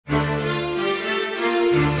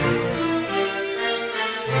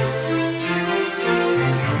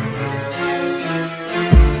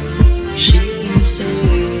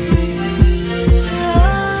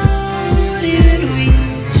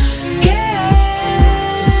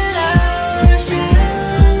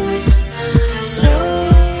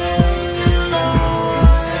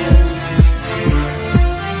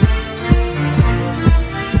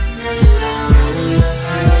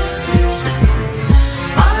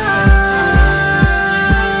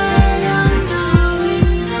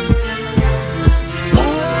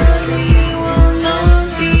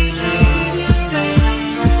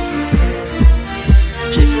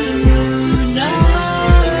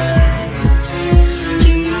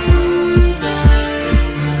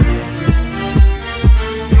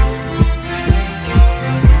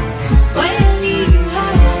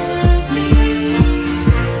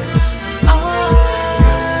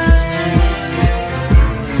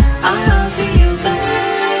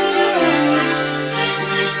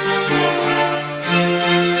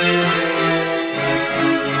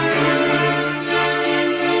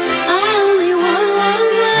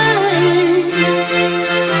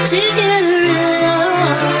together in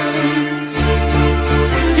arms.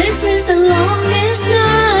 This is the longest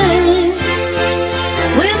night.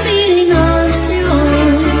 We're meeting arms to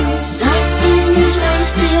arms. Nothing is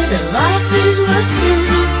wasted, and life is worth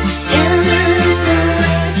living. Heaven is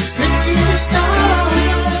nowhere, just look to the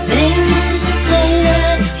stars. There is a day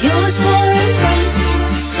that is yours for embracing.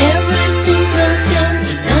 Everything's nothing,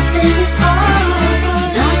 and nothing is all.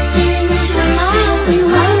 Nothing is wasted, and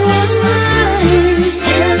life is worth living.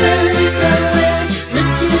 Heaven is nowhere, just look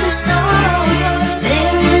to the stars.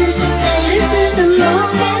 There is a day that is yours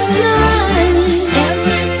for embracing.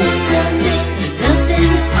 Everything's nothing, and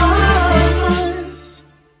nothing is ours.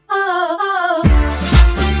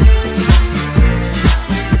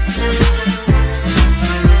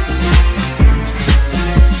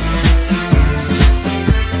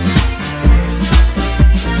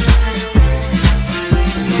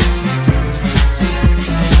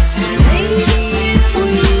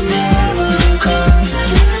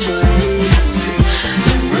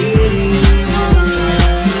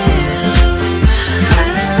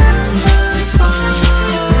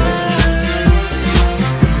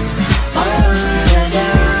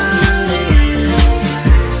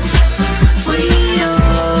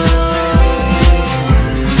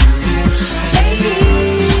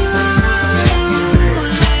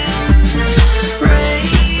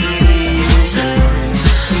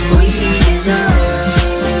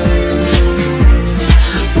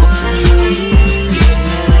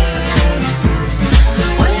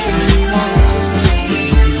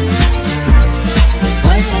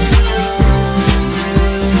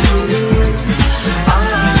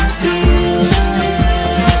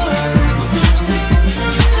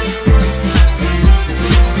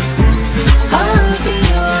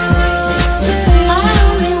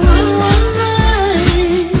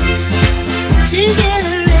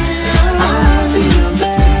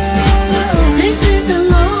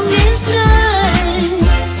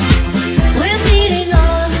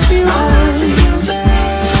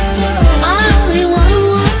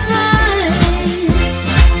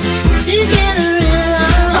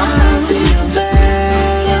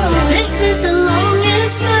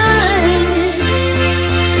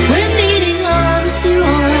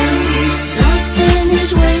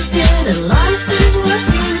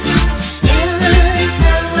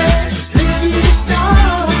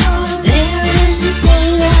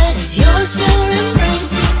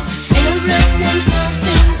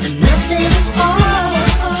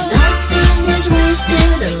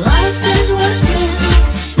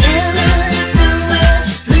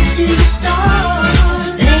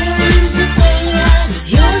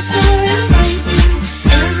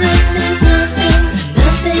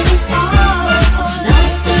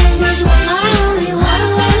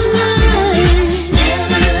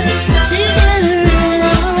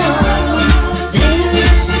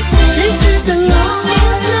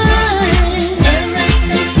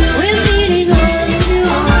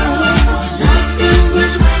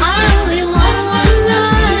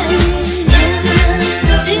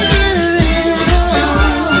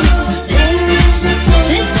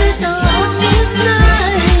 This is the longest night.